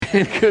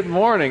And good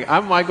morning.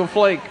 I'm Michael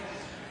Flake,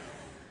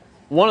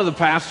 one of the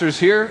pastors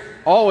here.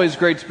 Always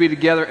great to be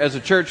together as a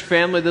church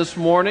family this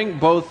morning,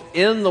 both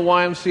in the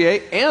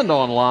YMCA and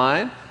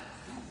online,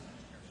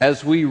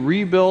 as we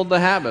rebuild the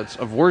habits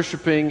of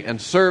worshiping and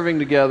serving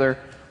together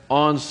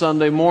on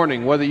Sunday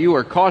morning. Whether you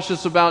are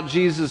cautious about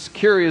Jesus,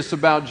 curious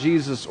about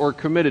Jesus, or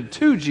committed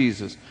to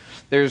Jesus,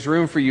 there's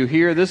room for you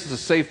here. This is a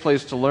safe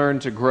place to learn,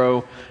 to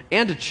grow,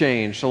 and to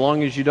change. So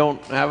long as you don't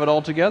have it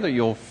all together,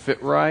 you'll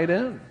fit right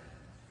in.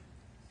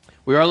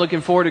 We are looking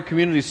forward to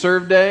Community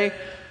Serve Day,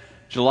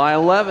 July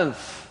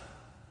 11th.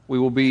 We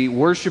will be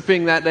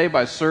worshiping that day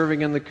by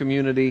serving in the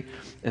community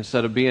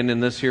instead of being in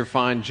this here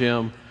fine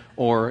gym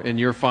or in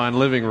your fine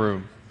living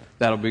room.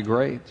 That'll be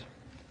great.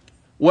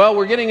 Well,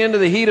 we're getting into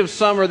the heat of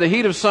summer. The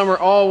heat of summer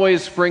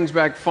always brings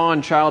back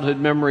fond childhood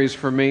memories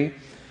for me.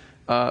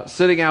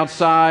 Sitting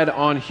outside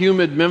on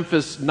humid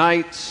Memphis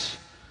nights,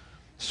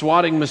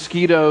 swatting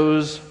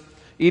mosquitoes,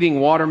 eating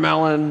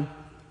watermelon.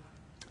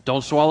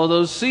 Don't swallow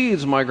those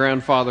seeds, my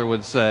grandfather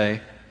would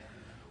say,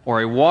 or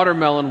a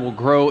watermelon will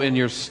grow in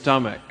your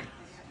stomach.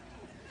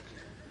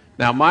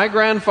 Now, my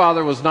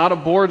grandfather was not a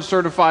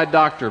board-certified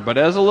doctor, but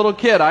as a little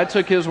kid, I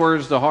took his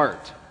words to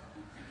heart.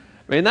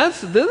 I mean,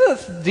 that's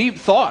deep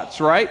thoughts,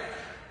 right?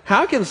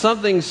 How can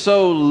something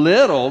so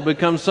little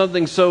become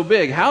something so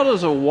big? How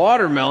does a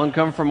watermelon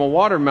come from a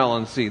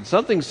watermelon seed?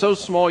 Something so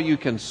small you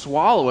can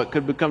swallow it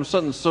could become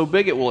something so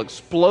big it will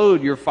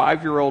explode your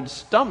 5-year-old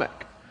stomach.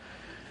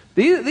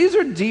 These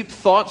are deep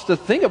thoughts to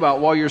think about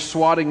while you're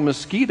swatting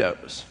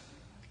mosquitoes.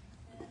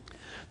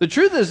 The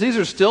truth is, these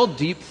are still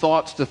deep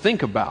thoughts to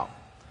think about.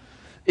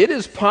 It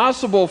is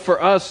possible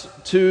for us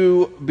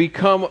to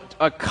become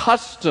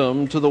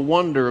accustomed to the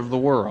wonder of the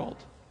world.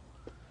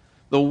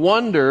 The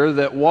wonder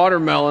that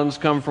watermelons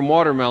come from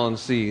watermelon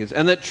seeds,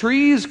 and that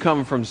trees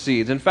come from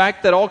seeds. In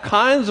fact, that all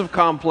kinds of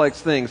complex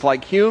things,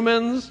 like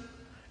humans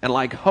and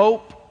like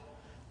hope,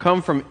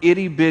 come from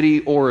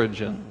itty-bitty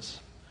origins.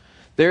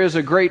 There is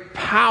a great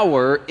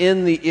power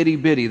in the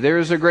itty-bitty. There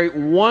is a great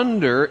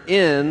wonder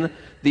in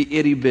the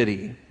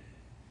itty-bitty.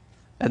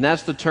 And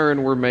that's the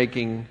turn we're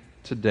making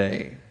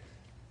today.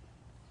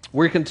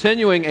 We're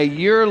continuing a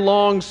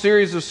year-long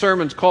series of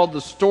sermons called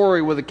The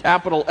Story with a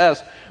capital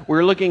S.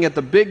 We're looking at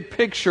the big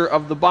picture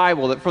of the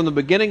Bible, that from the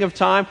beginning of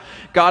time,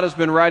 God has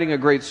been writing a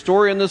great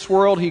story in this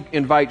world. He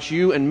invites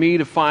you and me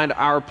to find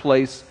our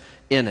place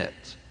in it.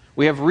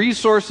 We have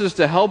resources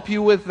to help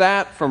you with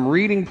that, from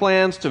reading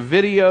plans to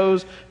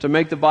videos to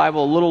make the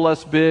Bible a little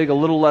less big, a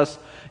little less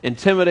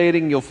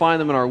intimidating. You'll find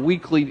them in our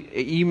weekly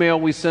email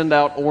we send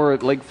out or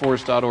at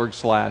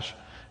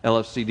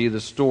lakeforest.org/LFCD,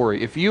 the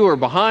story. If you are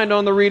behind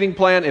on the reading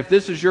plan, if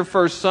this is your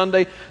first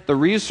Sunday, the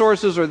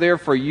resources are there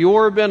for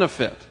your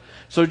benefit.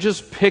 So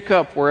just pick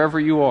up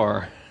wherever you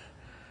are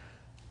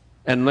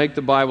and make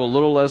the Bible a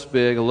little less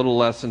big, a little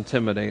less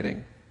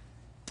intimidating.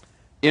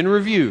 In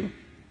review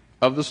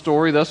of the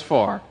story thus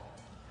far,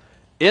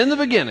 in the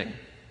beginning,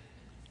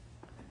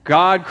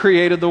 God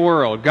created the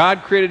world.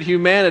 God created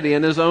humanity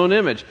in His own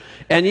image.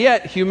 And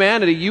yet,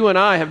 humanity, you and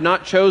I, have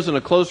not chosen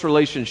a close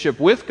relationship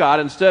with God.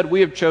 Instead,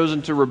 we have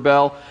chosen to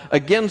rebel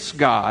against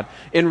God.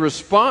 In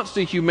response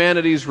to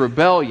humanity's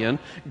rebellion,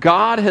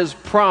 God has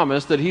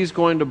promised that He's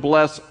going to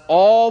bless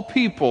all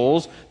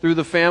peoples through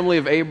the family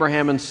of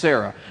Abraham and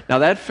Sarah. Now,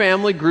 that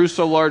family grew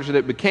so large that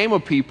it became a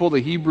people,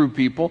 the Hebrew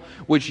people,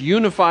 which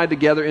unified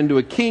together into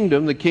a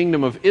kingdom, the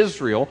kingdom of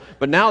Israel.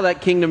 But now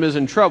that kingdom is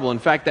in trouble. In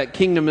fact, that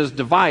kingdom is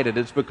divided.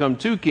 It's become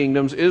two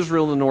kingdoms,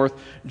 Israel in the north,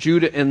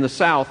 Judah in the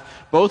south.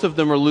 Both of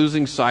them are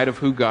losing sight of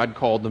who God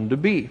called them to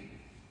be.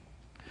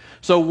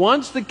 So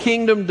once the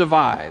kingdom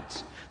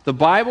divides, the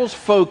Bible's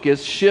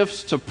focus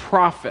shifts to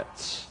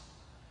prophets.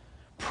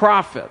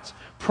 Prophets.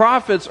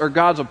 Prophets are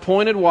God's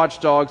appointed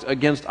watchdogs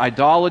against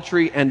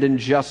idolatry and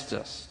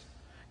injustice.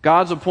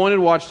 God's appointed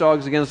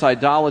watchdogs against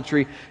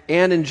idolatry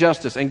and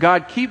injustice. And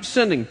God keeps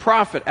sending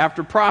prophet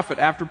after prophet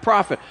after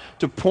prophet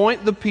to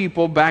point the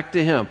people back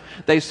to Him.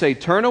 They say,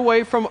 turn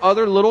away from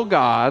other little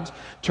gods,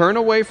 turn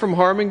away from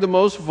harming the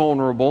most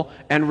vulnerable,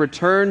 and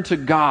return to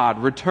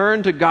God.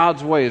 Return to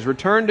God's ways.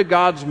 Return to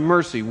God's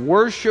mercy.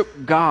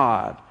 Worship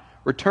God.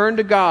 Return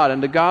to God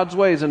and to God's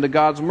ways and to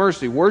God's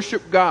mercy.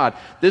 Worship God.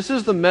 This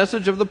is the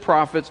message of the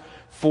prophets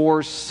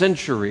for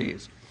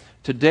centuries.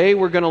 Today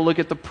we're going to look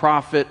at the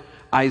prophet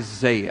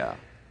Isaiah.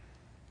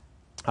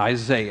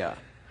 Isaiah.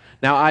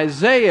 Now,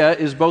 Isaiah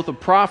is both a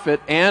prophet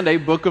and a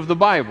book of the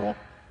Bible.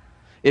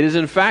 It is,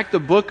 in fact, the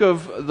book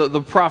of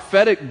the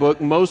prophetic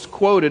book most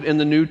quoted in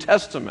the New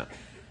Testament.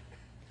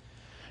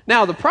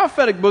 Now, the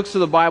prophetic books of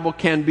the Bible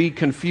can be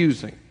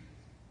confusing,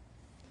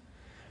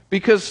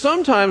 because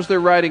sometimes they're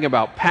writing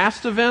about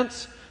past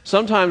events,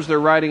 sometimes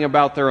they're writing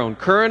about their own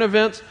current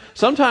events,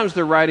 sometimes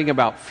they're writing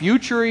about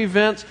future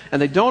events,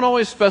 and they don't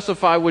always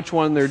specify which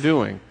one they're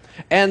doing.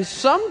 And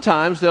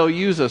sometimes they'll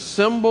use a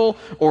symbol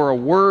or a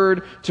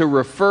word to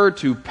refer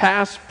to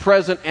past,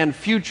 present, and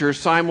future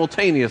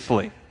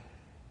simultaneously.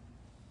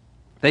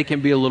 They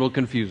can be a little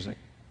confusing.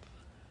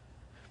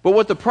 But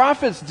what the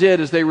prophets did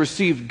is they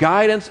received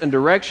guidance and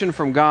direction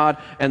from God,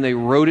 and they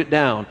wrote it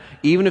down,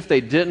 even if they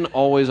didn't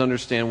always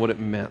understand what it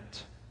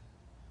meant.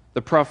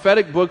 The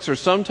prophetic books are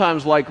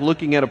sometimes like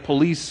looking at a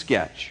police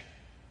sketch,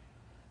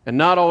 and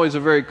not always a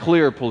very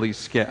clear police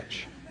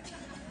sketch.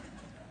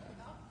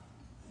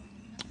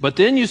 But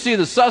then you see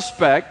the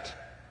suspect,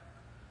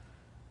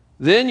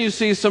 then you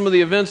see some of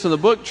the events in the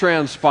book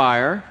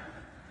transpire,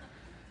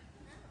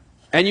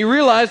 and you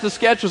realize the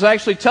sketch was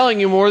actually telling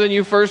you more than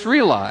you first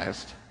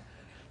realized.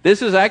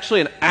 This is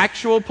actually an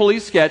actual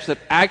police sketch that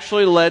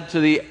actually led to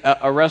the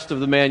arrest of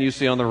the man you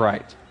see on the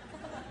right.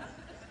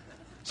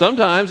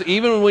 Sometimes,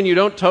 even when you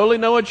don't totally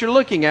know what you're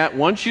looking at,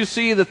 once you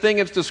see the thing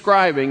it's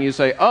describing, you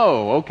say,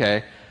 oh,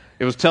 okay,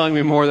 it was telling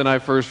me more than I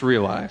first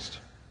realized.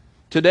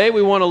 Today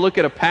we want to look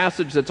at a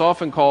passage that's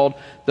often called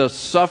the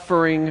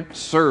suffering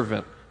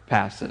servant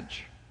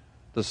passage.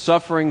 The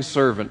suffering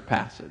servant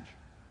passage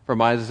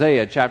from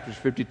Isaiah chapters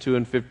 52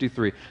 and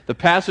 53. The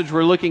passage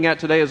we're looking at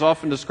today is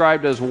often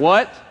described as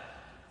what?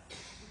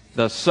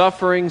 The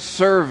suffering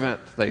servant,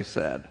 they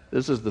said.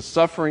 This is the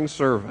suffering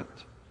servant.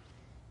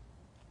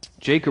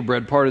 Jacob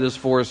read part of this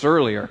for us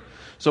earlier.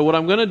 So what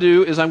I'm going to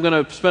do is I'm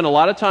going to spend a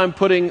lot of time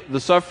putting the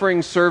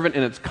suffering servant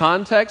in its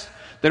context.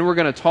 Then we're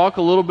going to talk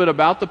a little bit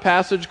about the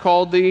passage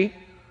called the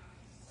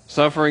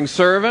suffering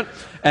servant.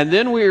 And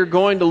then we are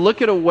going to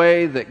look at a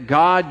way that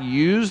God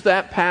used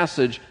that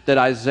passage that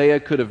Isaiah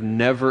could have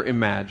never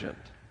imagined.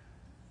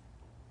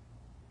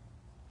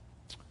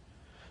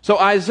 So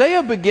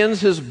Isaiah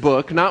begins his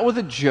book not with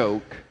a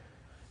joke,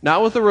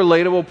 not with a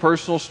relatable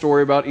personal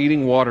story about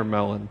eating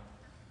watermelon.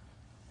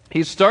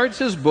 He starts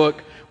his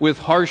book with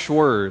harsh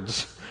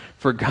words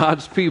for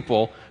God's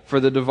people, for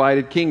the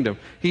divided kingdom.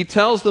 He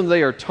tells them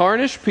they are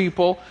tarnished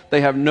people, they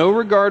have no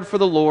regard for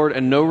the Lord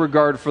and no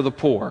regard for the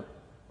poor.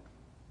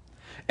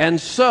 And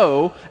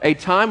so, a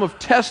time of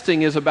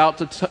testing is about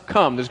to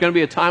come. There's going to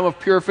be a time of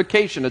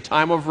purification, a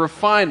time of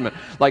refinement.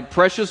 Like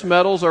precious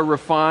metals are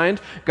refined,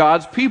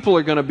 God's people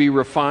are going to be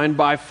refined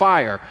by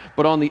fire.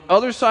 But on the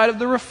other side of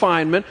the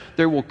refinement,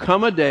 there will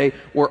come a day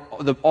where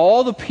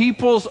all the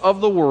peoples of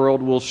the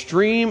world will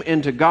stream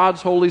into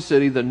God's holy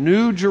city, the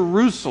New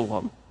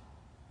Jerusalem.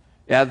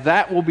 Yeah,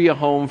 that will be a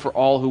home for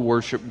all who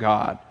worship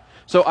God.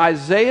 So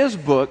Isaiah's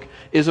book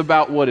is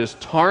about what is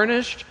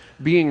tarnished,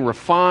 being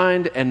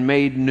refined, and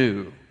made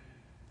new.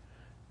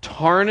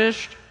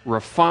 Tarnished,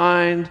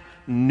 refined,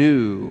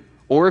 new.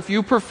 Or if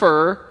you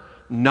prefer,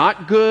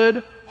 not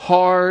good,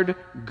 hard,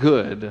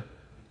 good.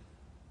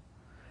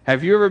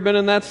 Have you ever been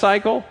in that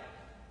cycle?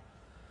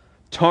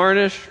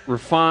 Tarnished,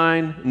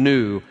 refined,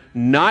 new.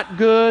 Not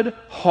good,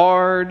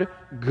 hard,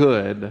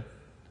 good.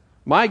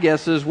 My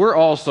guess is we're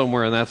all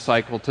somewhere in that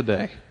cycle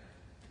today.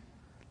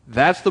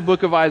 That's the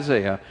book of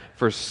Isaiah.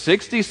 For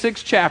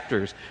 66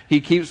 chapters,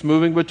 he keeps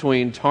moving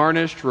between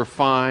tarnished,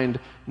 refined,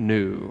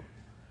 new.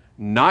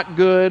 Not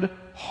good,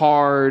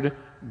 hard,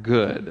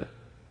 good.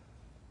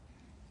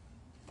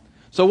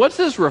 So what's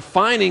this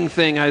refining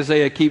thing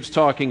Isaiah keeps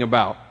talking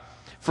about?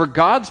 For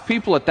God's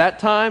people at that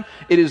time,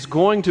 it is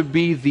going to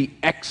be the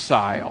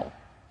exile.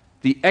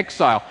 The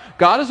exile.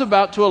 God is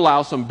about to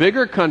allow some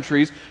bigger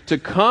countries to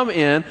come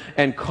in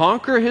and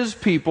conquer his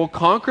people,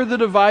 conquer the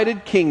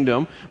divided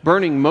kingdom,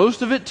 burning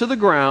most of it to the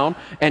ground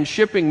and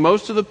shipping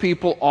most of the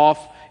people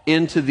off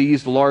into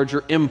these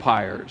larger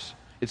empires.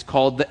 It's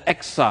called the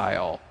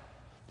exile.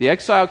 The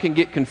exile can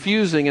get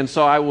confusing, and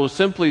so I will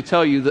simply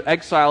tell you the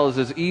exile is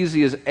as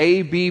easy as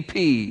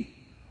ABP.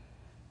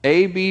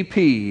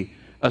 ABP.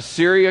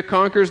 Assyria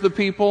conquers the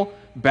people,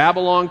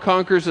 Babylon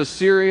conquers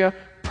Assyria,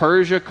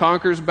 Persia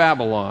conquers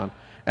Babylon,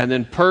 and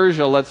then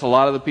Persia lets a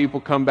lot of the people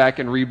come back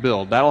and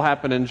rebuild. That'll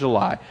happen in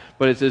July.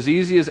 But it's as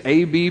easy as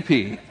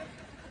ABP.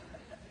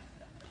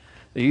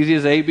 The easy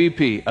as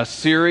ABP.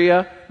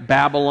 Assyria,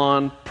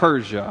 Babylon,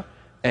 Persia.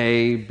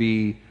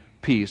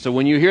 ABP. So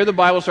when you hear the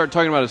Bible start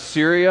talking about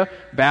Assyria,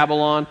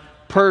 Babylon,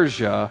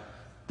 Persia,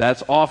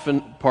 that's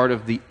often part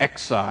of the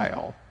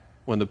exile.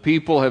 When the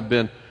people have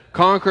been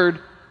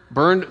conquered,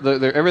 burned,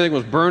 everything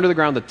was burned to the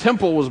ground, the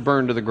temple was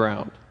burned to the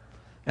ground,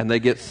 and they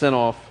get sent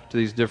off to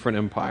these different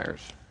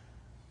empires.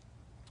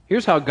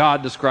 Here's how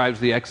God describes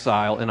the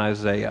exile in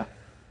Isaiah.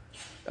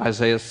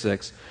 Isaiah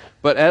 6.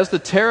 But as the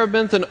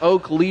terebinth and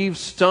oak leave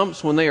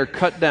stumps when they are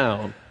cut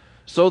down,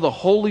 so the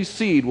holy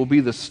seed will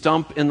be the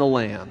stump in the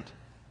land.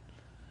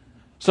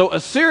 So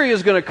Assyria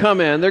is going to come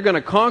in, they're going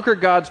to conquer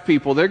God's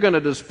people, they're going to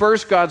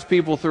disperse God's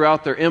people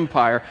throughout their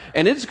empire,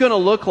 and it's going to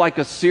look like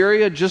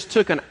Assyria just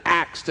took an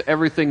axe to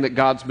everything that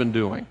God's been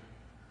doing.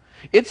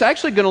 It's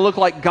actually going to look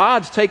like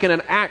God's taken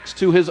an axe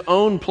to his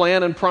own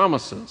plan and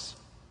promises.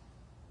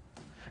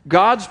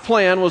 God's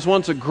plan was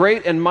once a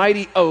great and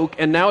mighty oak,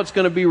 and now it's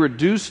going to be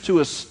reduced to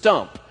a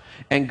stump.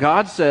 And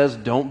God says,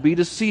 don't be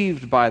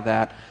deceived by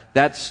that.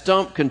 That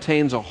stump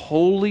contains a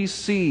holy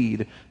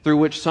seed through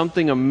which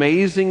something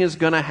amazing is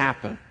going to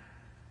happen.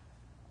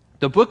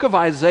 The book of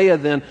Isaiah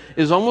then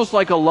is almost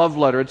like a love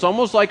letter. It's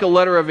almost like a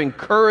letter of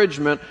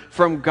encouragement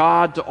from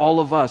God to all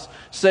of us,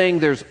 saying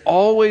there's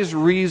always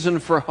reason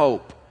for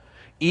hope,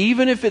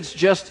 even if it's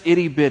just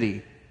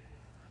itty-bitty.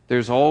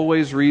 there's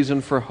always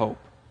reason for hope.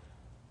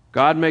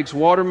 God makes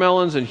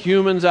watermelons and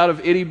humans out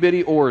of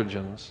itty-bitty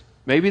origins.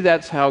 Maybe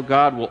that's how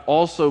God will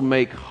also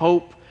make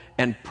hope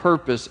and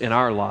purpose in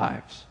our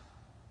lives,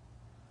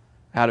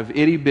 out of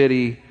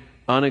itty-bitty,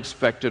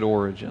 unexpected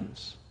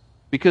origins.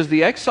 Because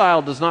the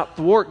exile does not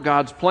thwart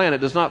God's plan. It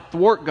does not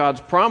thwart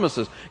God's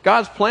promises.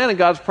 God's plan and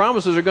God's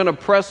promises are going to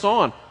press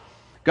on.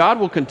 God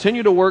will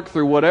continue to work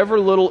through whatever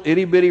little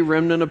itty-bitty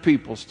remnant of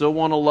people still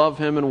want to love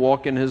Him and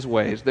walk in His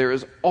ways. There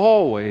is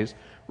always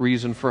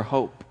reason for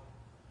hope.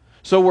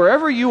 So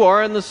wherever you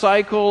are in the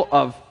cycle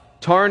of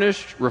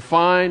tarnished,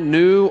 refined,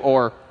 new,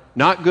 or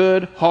not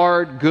good,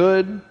 hard,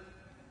 good,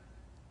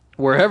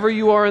 wherever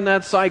you are in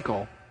that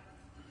cycle,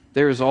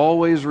 there is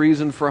always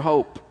reason for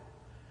hope.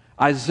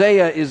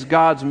 Isaiah is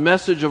God's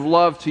message of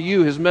love to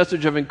you, His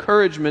message of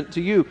encouragement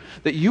to you,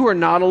 that you are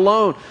not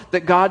alone,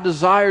 that God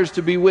desires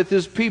to be with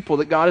His people,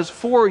 that God is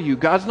for you.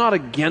 God's not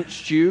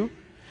against you.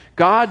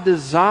 God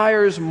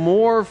desires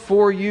more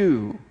for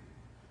you.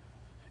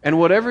 And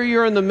whatever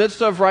you're in the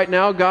midst of right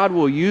now, God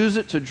will use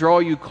it to draw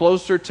you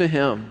closer to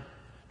Him,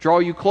 draw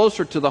you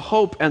closer to the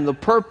hope and the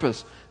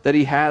purpose that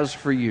He has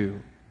for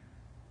you.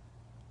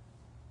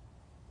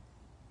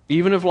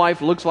 Even if life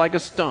looks like a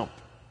stump,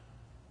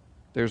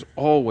 there's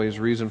always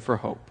reason for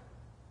hope.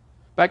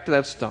 Back to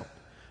that stump.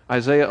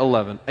 Isaiah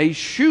 11. A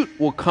shoot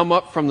will come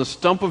up from the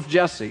stump of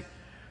Jesse.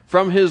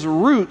 From his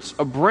roots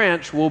a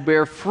branch will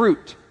bear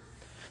fruit.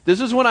 This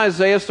is when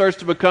Isaiah starts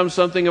to become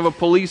something of a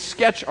police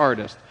sketch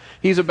artist.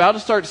 He's about to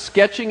start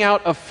sketching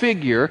out a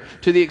figure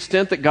to the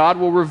extent that God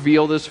will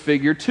reveal this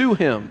figure to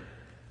him.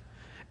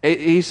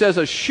 He says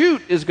a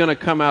shoot is going to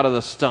come out of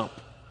the stump.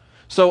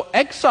 So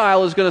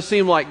exile is going to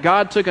seem like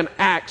God took an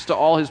axe to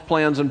all His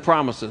plans and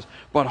promises.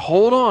 But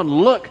hold on,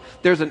 look,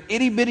 there's an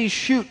itty-bitty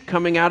shoot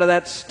coming out of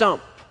that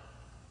stump.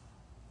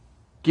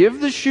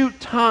 Give the shoot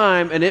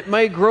time, and it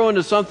may grow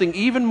into something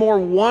even more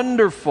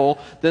wonderful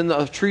than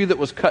the tree that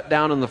was cut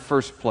down in the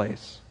first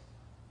place.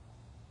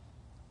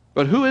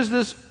 But who is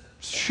this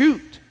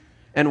shoot?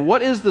 And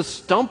what is the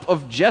stump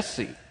of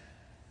Jesse?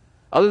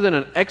 Other than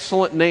an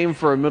excellent name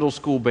for a middle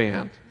school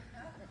band.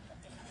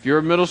 If you're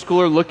a middle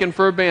schooler looking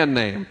for a band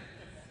name,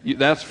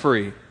 that's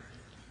free.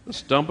 The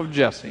stump of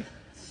Jesse.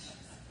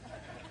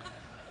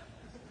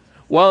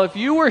 Well, if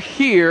you were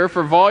here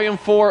for Volume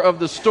 4 of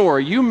the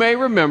story, you may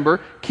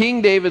remember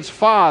King David's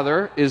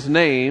father is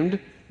named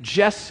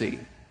Jesse.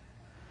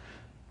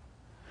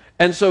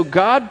 And so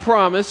God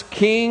promised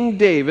King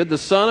David, the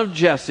son of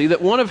Jesse,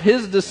 that one of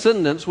his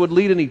descendants would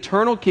lead an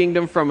eternal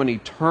kingdom from an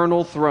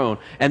eternal throne.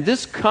 And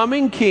this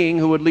coming king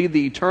who would lead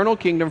the eternal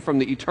kingdom from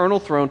the eternal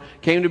throne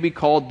came to be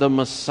called the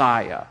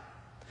Messiah.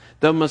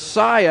 The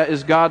Messiah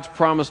is God's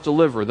promised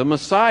deliverer. The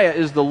Messiah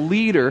is the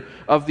leader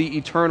of the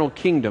eternal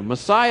kingdom.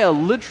 Messiah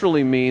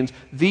literally means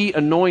the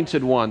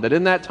anointed one. That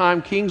in that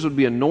time kings would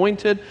be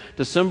anointed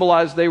to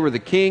symbolize they were the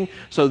king.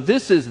 So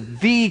this is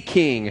the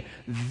king,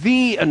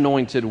 the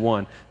anointed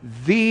one,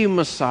 the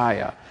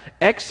Messiah.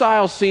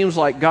 Exile seems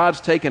like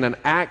God's taken an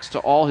axe to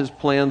all His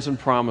plans and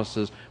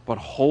promises. But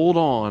hold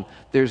on,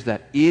 there's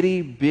that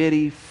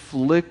itty-bitty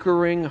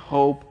flickering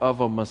hope of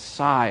a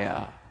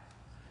Messiah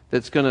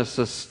that's going to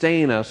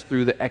sustain us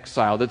through the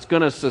exile, that's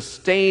going to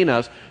sustain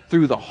us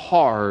through the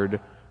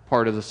hard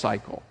part of the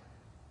cycle.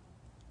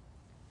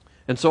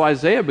 And so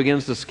Isaiah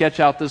begins to sketch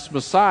out this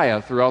Messiah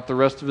throughout the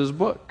rest of his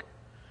book.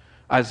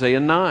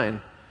 Isaiah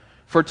 9,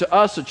 "For to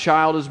us a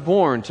child is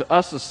born, to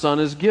us a son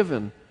is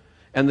given,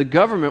 and the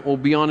government will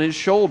be on his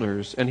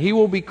shoulders, and he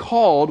will be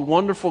called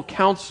Wonderful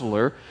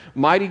Counselor,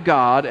 Mighty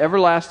God,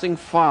 Everlasting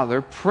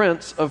Father,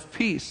 Prince of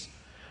Peace.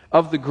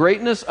 Of the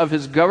greatness of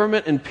his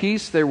government and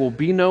peace there will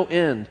be no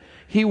end.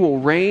 He will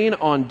reign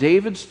on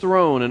David's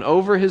throne and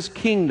over his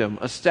kingdom,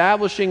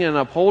 establishing and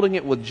upholding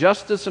it with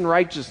justice and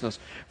righteousness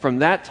from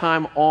that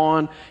time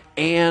on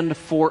and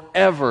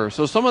forever."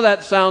 So some of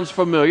that sounds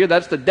familiar.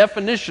 That's the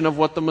definition of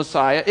what the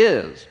Messiah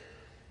is.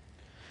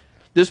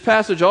 This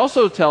passage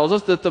also tells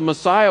us that the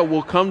Messiah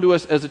will come to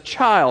us as a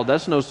child.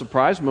 That's no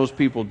surprise. Most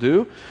people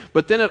do.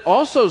 But then it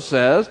also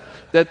says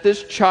that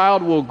this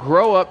child will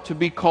grow up to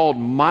be called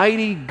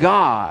Mighty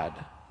God,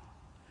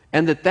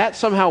 and that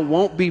somehow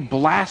won't be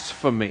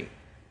blasphemy.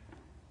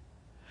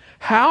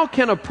 How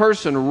can a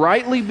person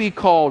rightly be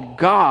called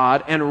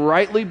God and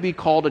rightly be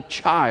called a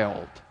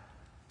child?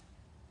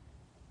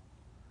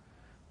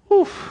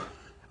 Oof.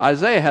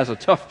 Isaiah has a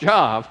tough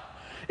job.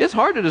 It's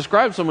hard to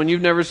describe someone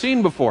you've never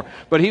seen before.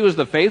 But he was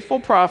the faithful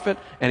prophet,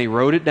 and he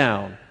wrote it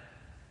down.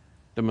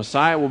 The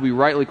Messiah will be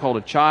rightly called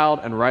a child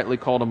and rightly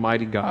called a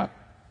mighty God.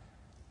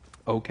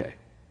 Okay.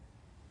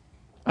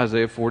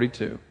 Isaiah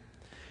 42.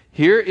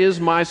 "Here is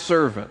my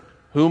servant,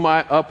 whom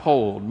I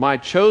uphold, my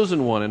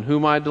chosen one in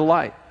whom I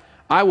delight.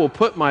 I will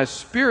put my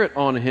spirit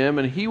on him,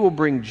 and he will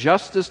bring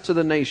justice to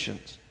the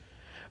nations.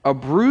 A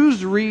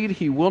bruised reed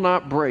he will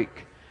not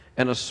break,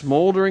 and a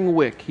smoldering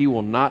wick he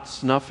will not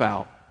snuff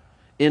out.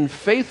 In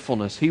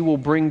faithfulness he will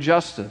bring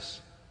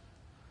justice.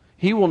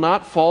 He will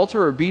not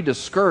falter or be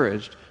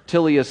discouraged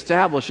till he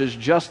establishes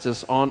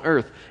justice on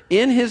earth.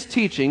 In his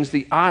teachings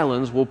the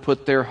islands will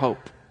put their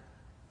hope."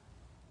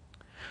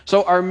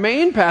 So our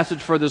main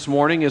passage for this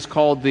morning is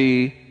called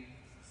the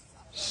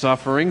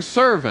suffering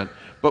servant.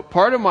 But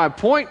part of my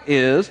point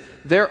is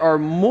there are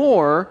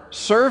more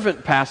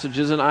servant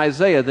passages in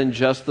Isaiah than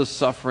just the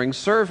suffering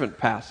servant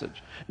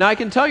passage. Now, I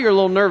can tell you're a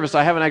little nervous.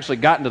 I haven't actually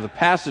gotten to the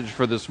passage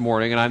for this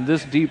morning, and I'm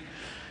this deep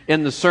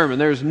in the sermon.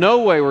 There's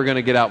no way we're going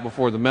to get out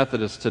before the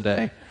Methodists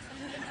today,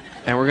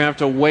 and we're going to have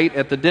to wait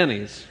at the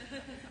Denny's.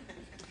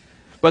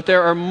 But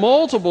there are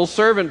multiple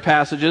servant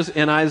passages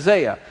in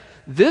Isaiah.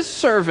 This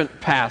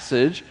servant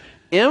passage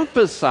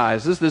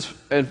emphasizes,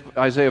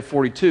 Isaiah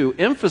 42,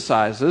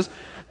 emphasizes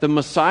the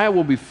Messiah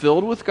will be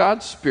filled with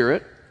God's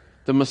Spirit,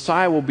 the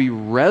Messiah will be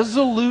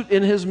resolute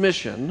in his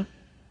mission,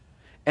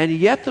 and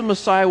yet the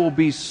Messiah will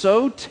be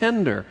so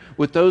tender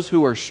with those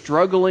who are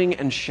struggling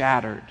and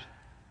shattered.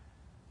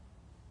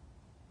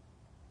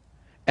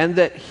 And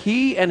that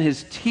he and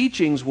his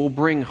teachings will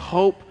bring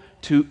hope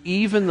to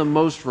even the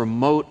most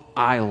remote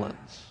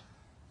islands.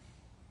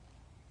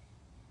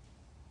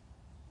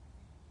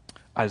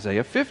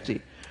 Isaiah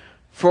 50.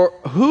 For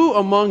who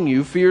among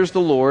you fears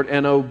the Lord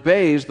and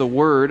obeys the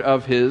word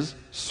of his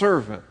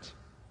servant?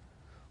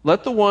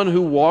 Let the one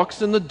who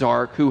walks in the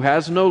dark, who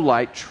has no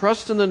light,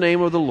 trust in the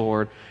name of the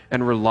Lord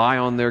and rely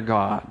on their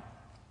God.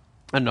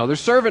 Another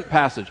servant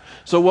passage.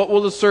 So what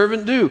will the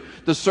servant do?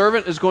 The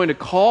servant is going to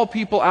call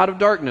people out of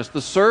darkness.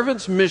 The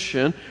servant's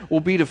mission will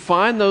be to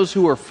find those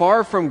who are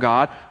far from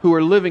God, who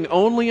are living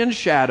only in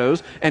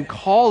shadows, and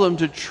call them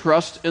to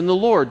trust in the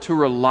Lord, to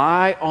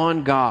rely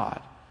on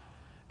God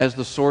as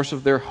the source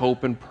of their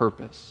hope and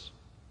purpose.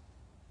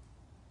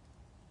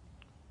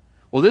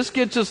 Well, this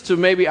gets us to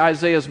maybe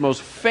Isaiah's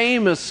most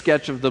famous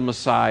sketch of the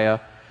Messiah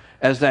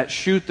as that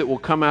shoot that will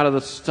come out of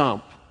the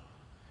stump.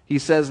 He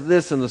says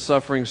this in the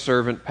suffering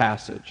servant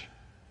passage.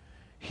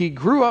 He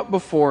grew up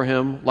before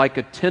him like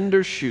a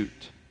tender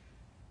shoot,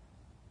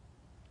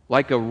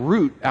 like a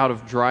root out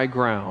of dry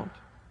ground,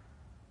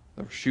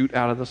 a shoot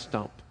out of the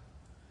stump.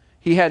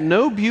 He had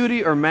no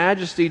beauty or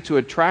majesty to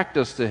attract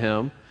us to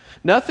him,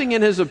 nothing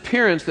in his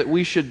appearance that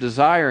we should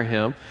desire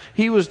him.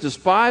 He was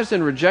despised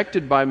and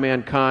rejected by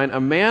mankind, a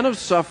man of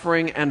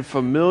suffering and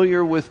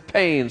familiar with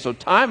pain. So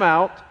time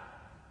out.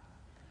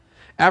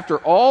 After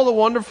all the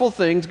wonderful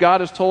things God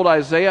has told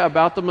Isaiah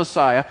about the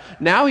Messiah,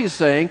 now he's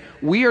saying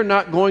we are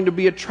not going to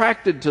be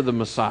attracted to the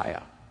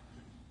Messiah.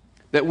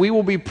 That we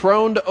will be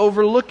prone to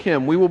overlook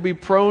him. We will be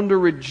prone to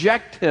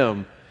reject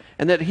him.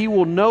 And that he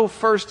will know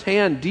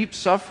firsthand deep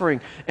suffering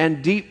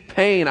and deep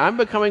pain. I'm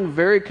becoming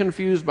very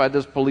confused by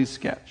this police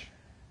sketch.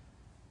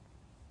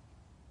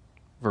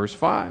 Verse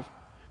 5.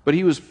 But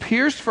he was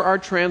pierced for our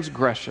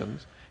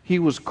transgressions. He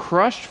was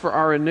crushed for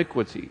our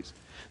iniquities.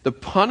 The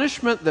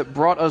punishment that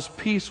brought us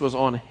peace was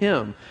on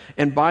him,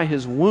 and by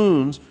his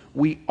wounds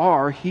we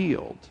are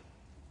healed.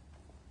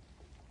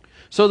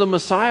 So the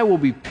Messiah will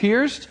be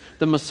pierced,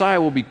 the Messiah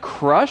will be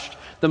crushed,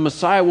 the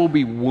Messiah will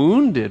be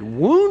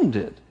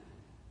wounded.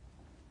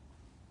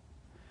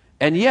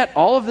 And yet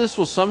all of this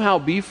will somehow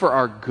be for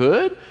our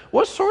good?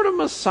 What sort of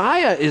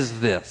Messiah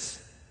is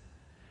this?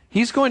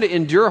 He's going to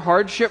endure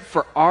hardship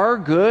for our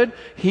good.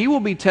 He will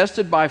be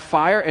tested by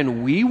fire,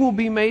 and we will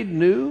be made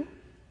new.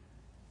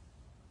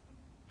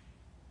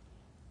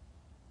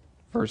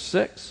 Verse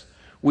 6,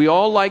 we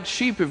all like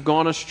sheep have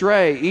gone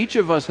astray. Each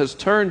of us has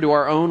turned to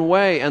our own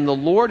way, and the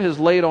Lord has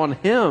laid on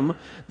him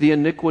the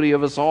iniquity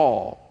of us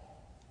all.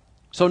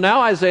 So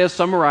now Isaiah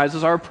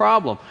summarizes our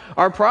problem.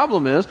 Our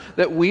problem is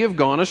that we have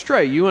gone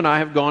astray. You and I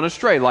have gone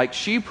astray, like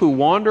sheep who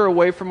wander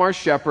away from our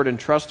shepherd and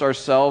trust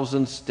ourselves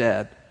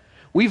instead.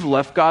 We've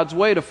left God's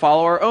way to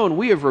follow our own.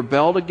 We have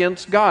rebelled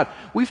against God.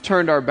 We've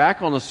turned our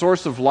back on the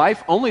source of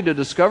life only to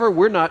discover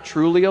we're not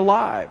truly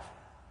alive.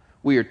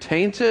 We are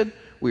tainted.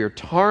 We are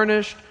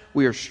tarnished,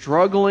 we are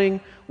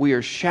struggling, we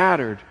are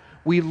shattered.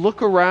 We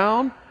look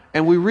around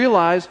and we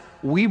realize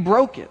we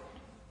broke it,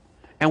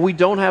 and we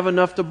don't have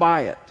enough to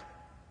buy it.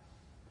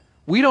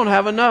 We don't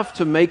have enough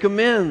to make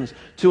amends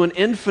to an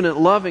infinite,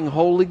 loving,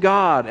 holy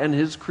God and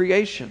his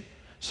creation.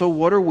 So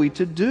what are we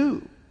to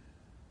do?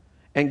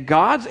 And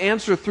God's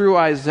answer through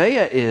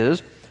Isaiah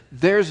is,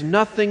 there's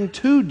nothing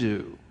to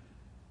do.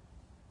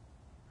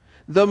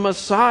 The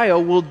Messiah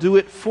will do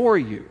it for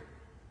you.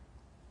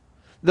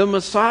 The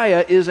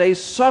Messiah is a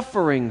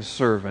suffering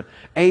servant,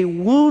 a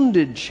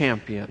wounded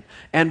champion,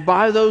 and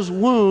by those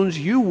wounds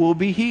you will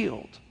be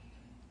healed.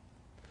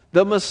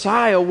 The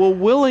Messiah will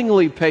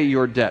willingly pay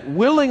your debt,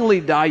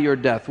 willingly die your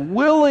death,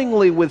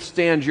 willingly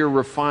withstand your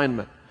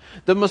refinement.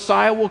 The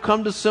Messiah will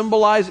come to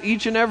symbolize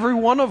each and every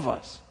one of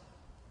us,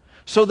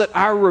 so that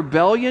our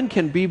rebellion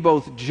can be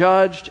both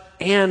judged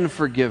and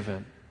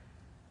forgiven.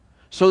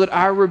 So that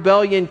our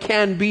rebellion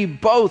can be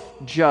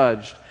both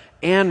judged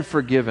and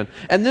forgiven.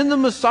 And then the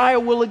Messiah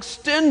will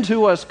extend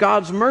to us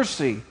God's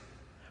mercy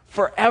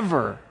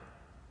forever.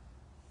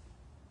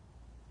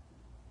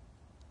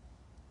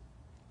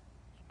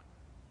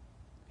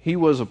 He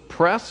was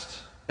oppressed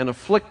and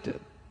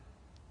afflicted,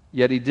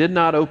 yet he did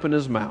not open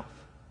his mouth.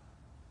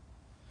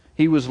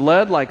 He was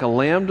led like a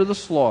lamb to the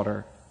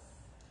slaughter,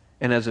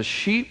 and as a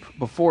sheep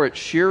before its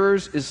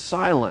shearers is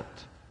silent,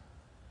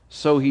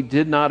 so he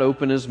did not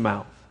open his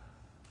mouth.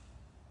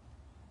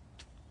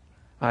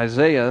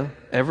 Isaiah,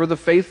 ever the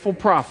faithful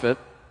prophet,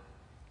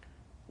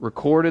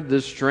 recorded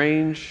this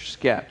strange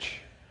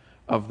sketch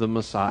of the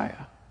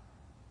Messiah.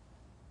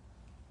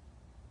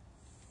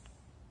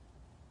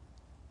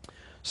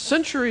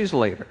 Centuries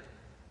later,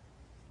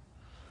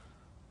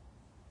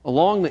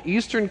 along the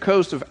eastern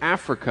coast of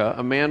Africa,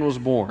 a man was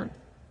born.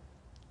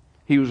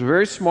 He was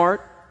very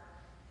smart.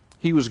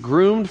 He was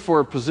groomed for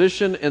a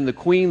position in the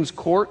queen's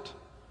court.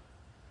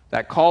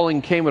 That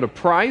calling came at a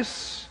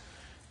price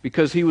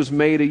because he was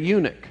made a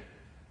eunuch.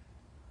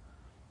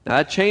 Now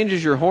that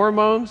changes your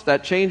hormones,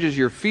 that changes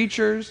your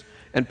features,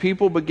 and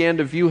people began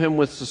to view him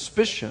with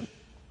suspicion.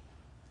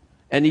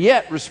 And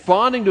yet,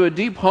 responding to a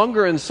deep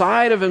hunger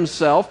inside of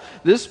himself,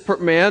 this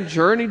man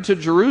journeyed to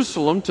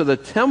Jerusalem, to the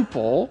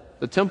temple.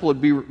 The temple had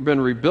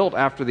been rebuilt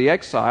after the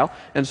exile.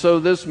 And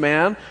so this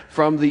man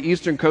from the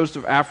eastern coast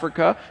of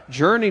Africa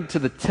journeyed to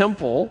the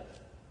temple.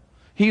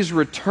 He's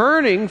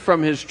returning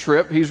from his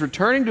trip. He's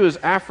returning to his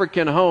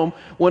African home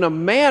when a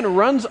man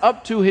runs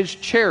up to his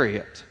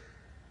chariot.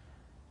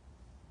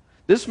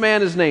 This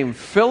man is named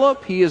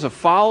Philip. He is a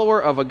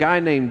follower of a guy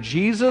named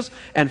Jesus.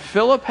 And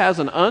Philip has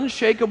an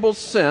unshakable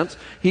sense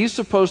he's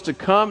supposed to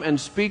come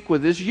and speak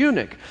with this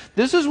eunuch.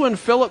 This is when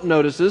Philip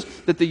notices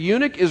that the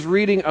eunuch is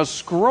reading a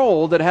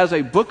scroll that has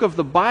a book of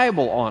the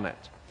Bible on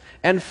it.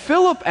 And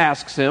Philip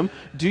asks him,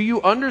 "Do you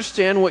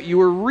understand what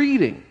you are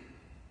reading?"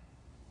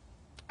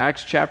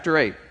 Acts chapter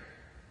 8.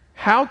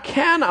 "How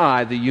can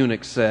I," the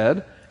eunuch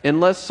said,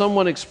 "unless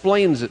someone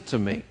explains it to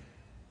me?"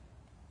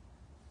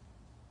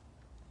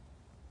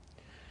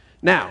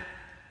 Now,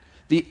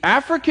 the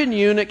African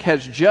eunuch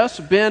has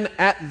just been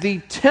at the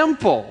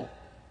temple,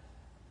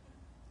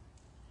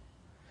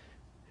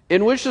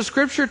 in which the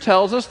scripture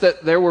tells us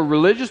that there were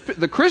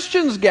the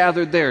Christians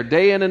gathered there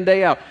day in and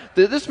day out.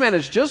 This man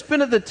has just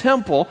been at the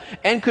temple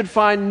and could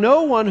find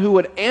no one who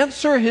would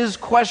answer his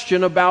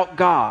question about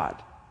God.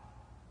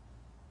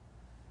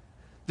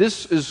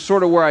 This is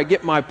sort of where I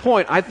get my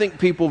point. I think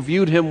people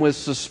viewed him with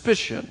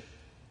suspicion.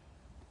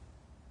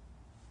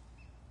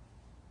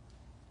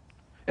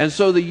 And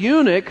so the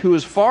eunuch, who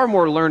is far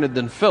more learned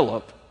than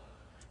Philip,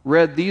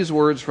 read these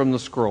words from the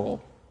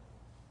scroll.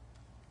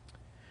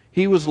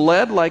 "He was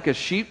led like a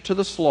sheep to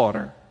the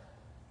slaughter,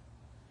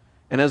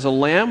 and as a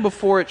lamb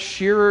before its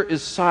shearer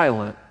is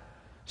silent,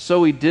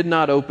 so he did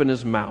not open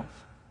his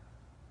mouth."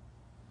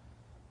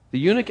 The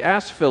eunuch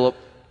asked Philip,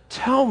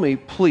 "Tell me,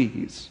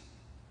 please,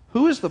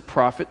 who is the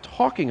prophet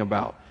talking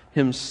about,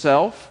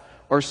 himself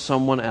or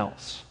someone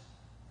else?"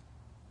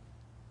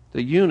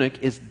 The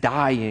eunuch is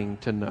dying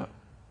to know.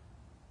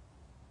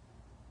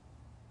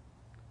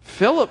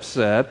 Philip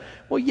said,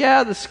 "Well,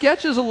 yeah, the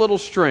sketch is a little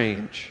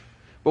strange,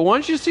 but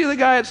once you see the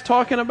guy it's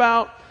talking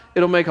about,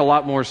 it'll make a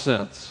lot more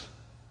sense."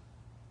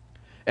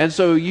 And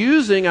so,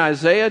 using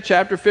Isaiah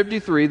chapter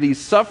 53, the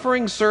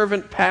suffering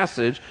servant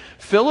passage,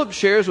 Philip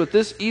shares with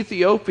this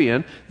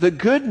Ethiopian the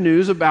good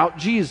news about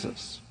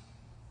Jesus.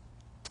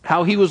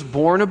 How he was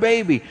born a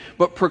baby,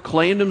 but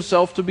proclaimed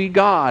himself to be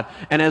God.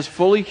 And as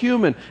fully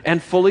human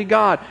and fully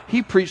God,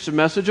 he preached a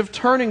message of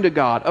turning to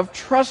God, of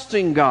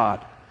trusting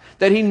God.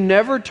 That he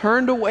never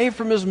turned away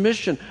from his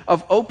mission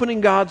of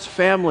opening God's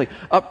family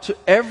up to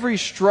every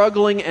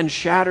struggling and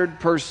shattered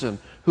person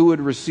who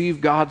would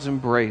receive God's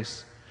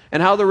embrace.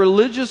 And how the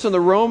religious and the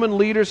Roman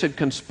leaders had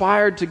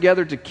conspired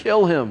together to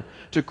kill him,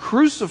 to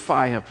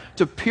crucify him,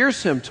 to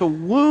pierce him, to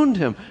wound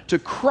him, to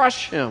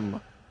crush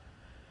him.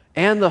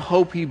 And the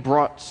hope he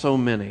brought so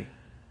many.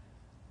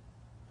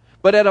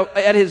 But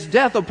at his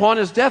death, upon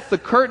his death, the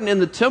curtain in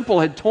the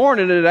temple had torn,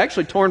 and it had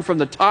actually torn from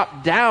the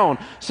top down,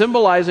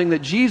 symbolizing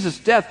that Jesus'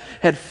 death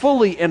had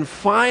fully and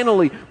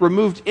finally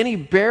removed any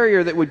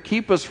barrier that would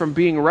keep us from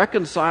being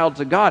reconciled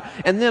to God.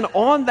 And then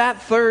on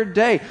that third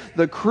day,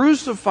 the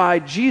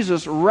crucified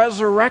Jesus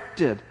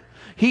resurrected.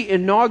 He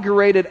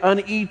inaugurated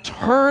an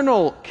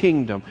eternal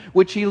kingdom,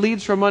 which he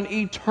leads from an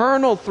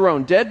eternal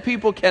throne. Dead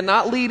people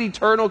cannot lead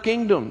eternal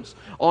kingdoms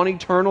on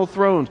eternal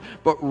thrones,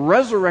 but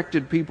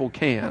resurrected people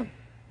can.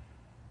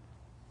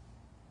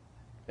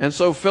 And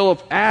so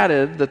Philip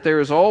added that there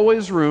is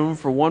always room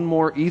for one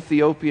more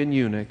Ethiopian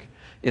eunuch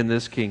in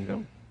this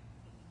kingdom.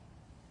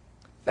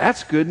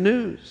 That's good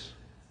news.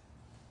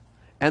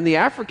 And the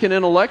African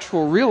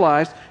intellectual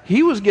realized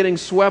he was getting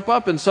swept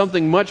up in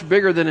something much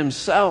bigger than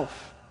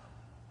himself.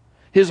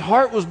 His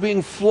heart was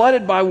being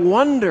flooded by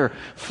wonder,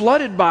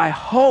 flooded by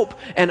hope,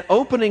 and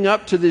opening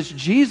up to this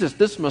Jesus,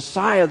 this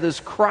Messiah, this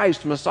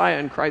Christ. Messiah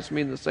and Christ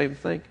mean the same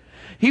thing.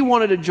 He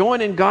wanted to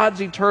join in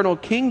God's eternal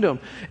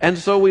kingdom. And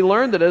so we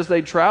learned that as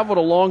they traveled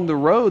along the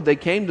road, they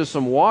came to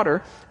some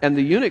water, and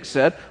the eunuch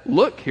said,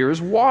 "Look,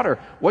 here's water.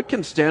 What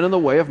can stand in the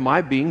way of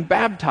my being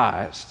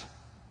baptized?"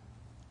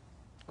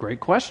 Great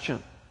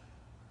question.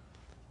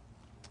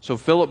 So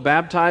Philip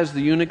baptized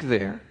the eunuch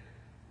there.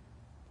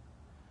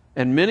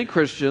 And many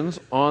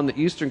Christians on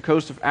the eastern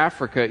coast of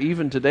Africa,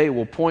 even today,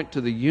 will point to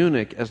the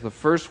eunuch as the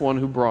first one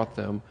who brought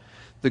them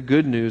the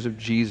good news of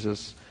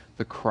Jesus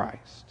the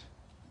Christ.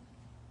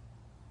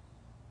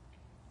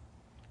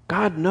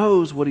 God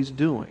knows what he's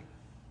doing.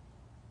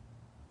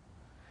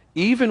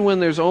 even when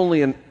there's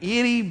only an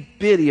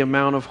itty-bitty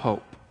amount of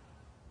hope,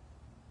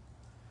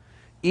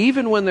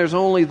 even when there's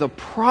only the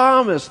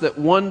promise that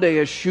one day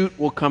a shoot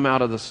will come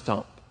out of the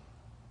stump.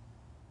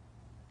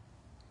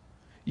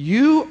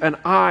 You and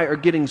I are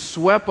getting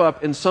swept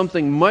up in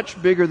something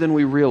much bigger than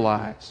we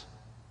realize.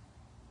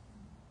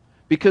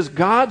 Because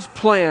God's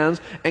plans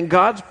and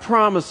God's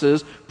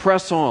promises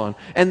press on.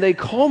 And they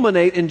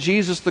culminate in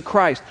Jesus the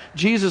Christ,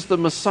 Jesus the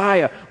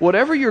Messiah.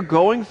 Whatever you're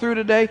going through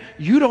today,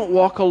 you don't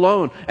walk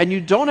alone. And you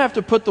don't have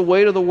to put the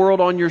weight of the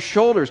world on your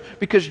shoulders.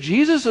 Because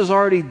Jesus has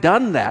already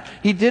done that.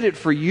 He did it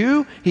for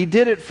you. He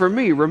did it for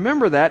me.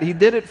 Remember that. He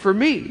did it for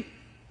me.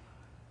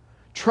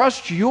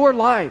 Trust your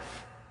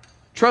life.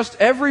 Trust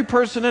every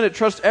person in it.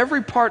 Trust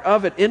every part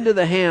of it into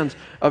the hands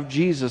of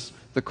Jesus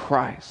the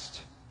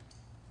Christ.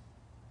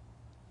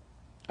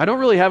 I don't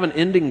really have an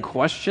ending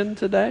question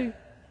today.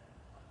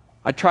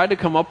 I tried to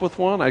come up with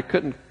one. I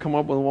couldn't come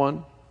up with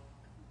one.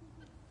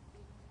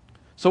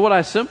 So what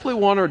I simply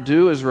want to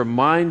do is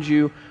remind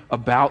you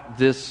about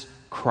this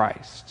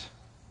Christ,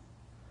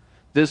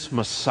 this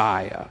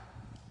Messiah,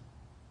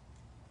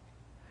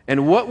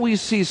 and what we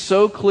see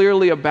so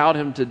clearly about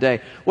him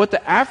today. What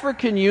the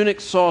African eunuch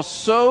saw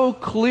so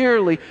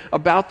clearly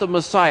about the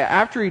Messiah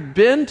after he'd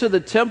been to the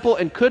temple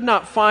and could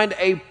not find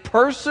a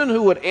person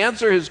who would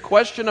answer his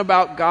question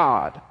about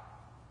God.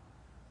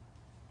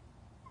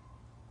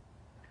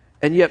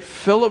 And yet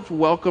Philip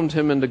welcomed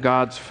him into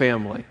God's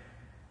family.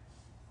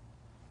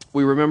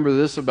 We remember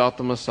this about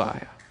the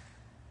Messiah.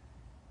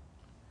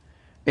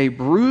 A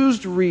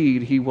bruised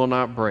reed he will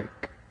not break.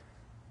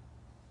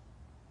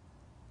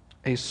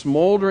 A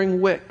smoldering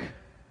wick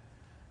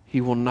he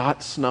will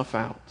not snuff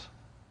out.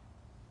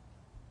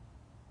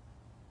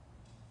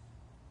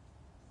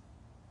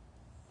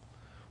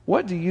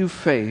 What do you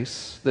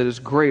face that is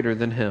greater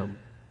than him?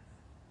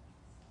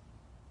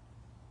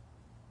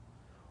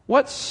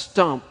 What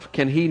stump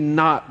can he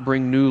not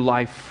bring new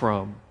life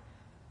from?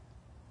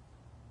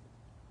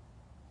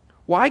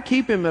 Why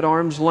keep him at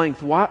arm's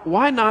length?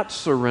 Why not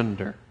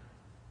surrender?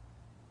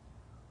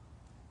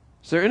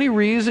 Is there any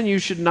reason you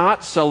should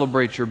not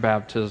celebrate your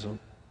baptism?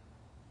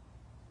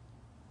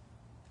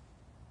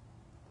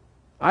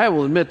 I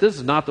will admit this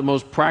is not the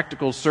most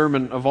practical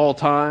sermon of all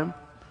time,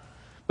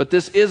 but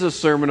this is a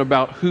sermon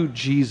about who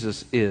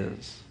Jesus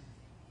is.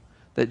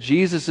 That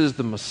Jesus is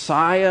the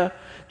Messiah,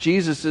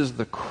 Jesus is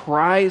the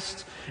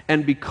Christ,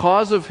 and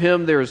because of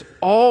him there is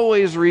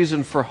always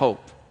reason for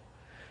hope,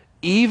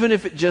 even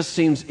if it just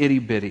seems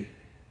itty-bitty.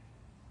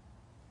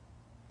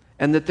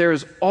 And that there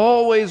is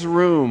always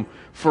room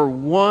for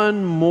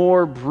one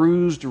more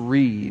bruised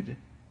reed,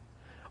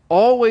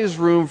 always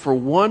room for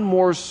one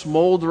more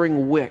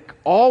smoldering wick,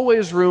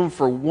 always room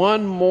for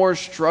one more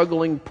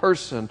struggling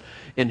person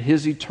in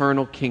his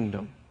eternal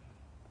kingdom.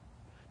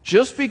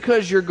 Just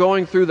because you're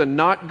going through the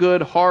not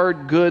good,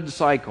 hard, good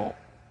cycle,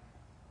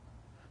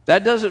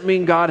 that doesn't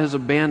mean God has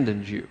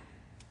abandoned you.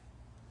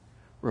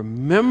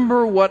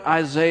 Remember what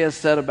Isaiah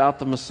said about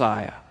the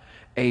Messiah.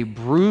 A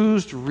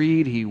bruised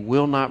reed he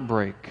will not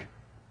break.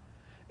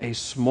 A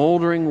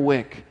smoldering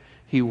wick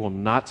he will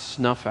not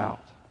snuff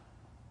out.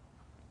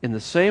 In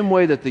the same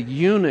way that the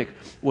eunuch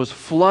was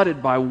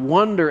flooded by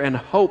wonder and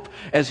hope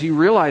as he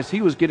realized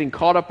he was getting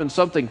caught up in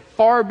something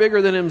far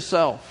bigger than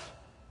himself,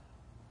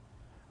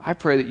 I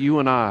pray that you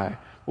and I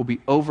will be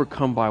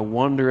overcome by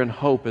wonder and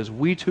hope as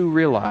we too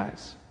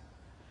realize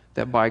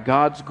that by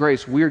God's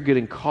grace we are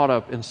getting caught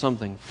up in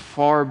something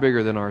far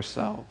bigger than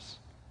ourselves.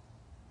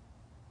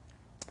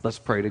 Let's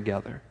pray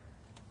together.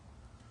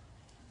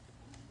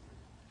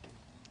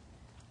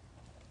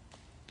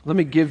 Let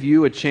me give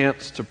you a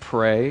chance to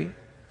pray,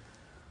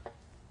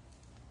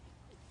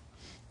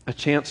 a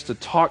chance to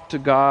talk to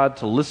God,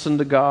 to listen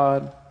to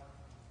God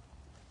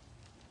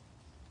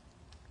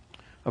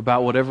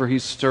about whatever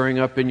he's stirring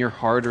up in your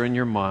heart or in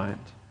your mind.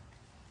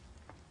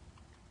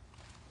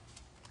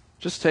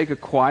 Just take a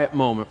quiet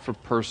moment for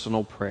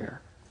personal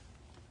prayer.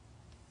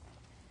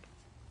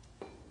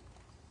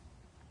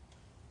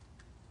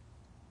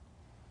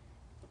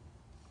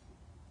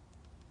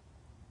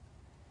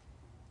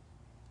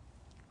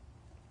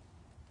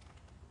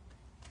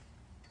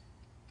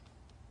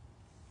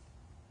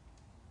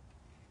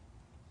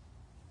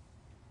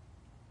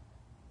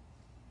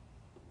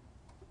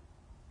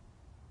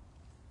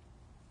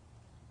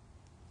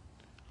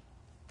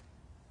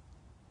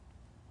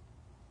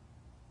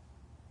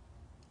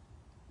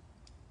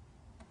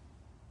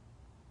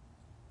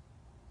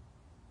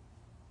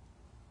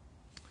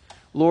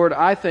 Lord,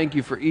 I thank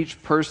you for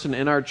each person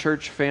in our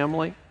church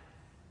family.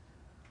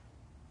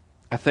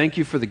 I thank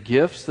you for the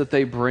gifts that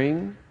they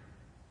bring.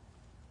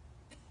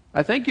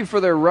 I thank you for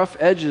their rough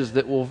edges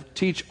that will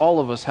teach all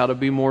of us how to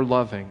be more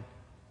loving.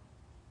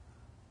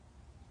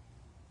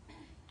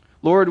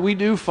 Lord, we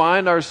do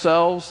find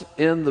ourselves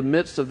in the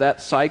midst of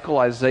that cycle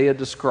Isaiah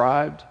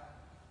described.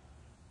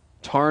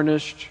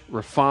 Tarnished,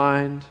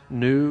 refined,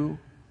 new,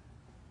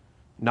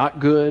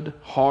 not good,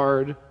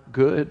 hard,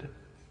 good.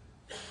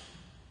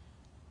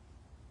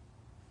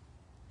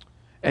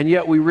 And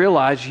yet we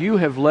realize you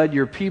have led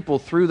your people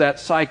through that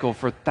cycle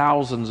for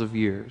thousands of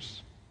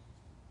years.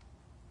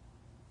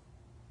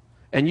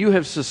 And you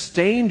have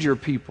sustained your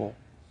people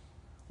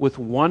with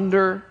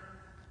wonder,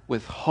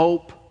 with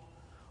hope,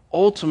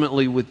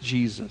 ultimately with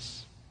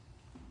Jesus.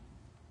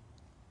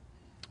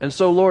 And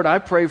so, Lord, I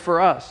pray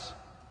for us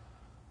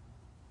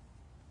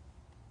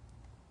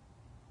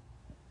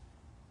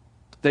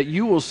that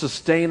you will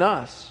sustain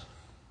us.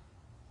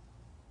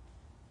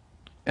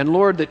 And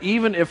Lord, that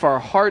even if our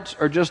hearts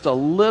are just a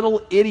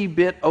little itty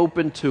bit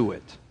open to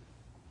it,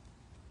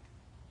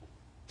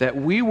 that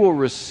we will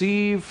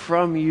receive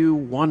from you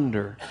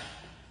wonder,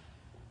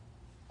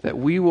 that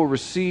we will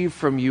receive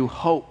from you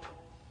hope,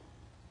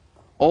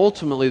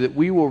 ultimately that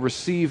we will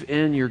receive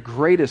in your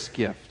greatest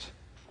gift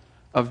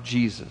of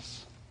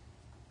Jesus.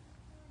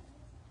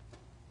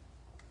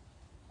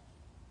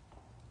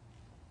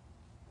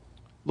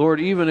 Lord,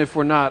 even if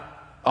we're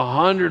not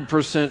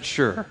 100%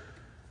 sure,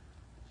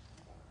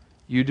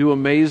 you do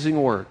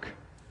amazing work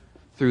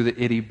through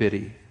the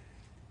itty-bitty.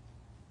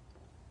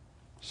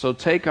 So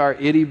take our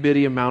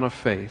itty-bitty amount of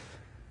faith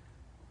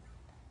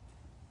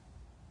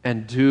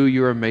and do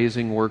your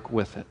amazing work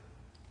with it.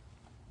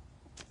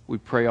 We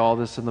pray all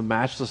this in the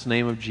matchless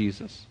name of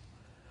Jesus.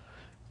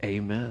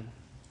 Amen.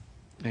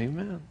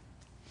 Amen.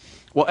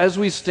 Well, as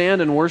we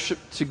stand and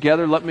worship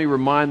together, let me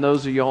remind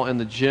those of y'all in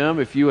the gym,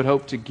 if you would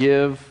hope to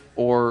give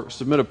or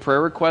submit a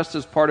prayer request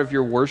as part of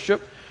your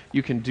worship,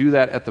 you can do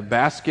that at the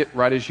basket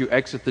right as you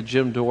exit the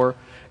gym door.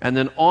 And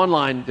then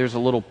online, there's a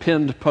little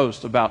pinned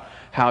post about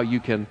how you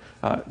can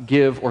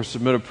give or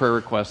submit a prayer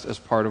request as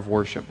part of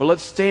worship. But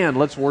let's stand,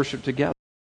 let's worship together.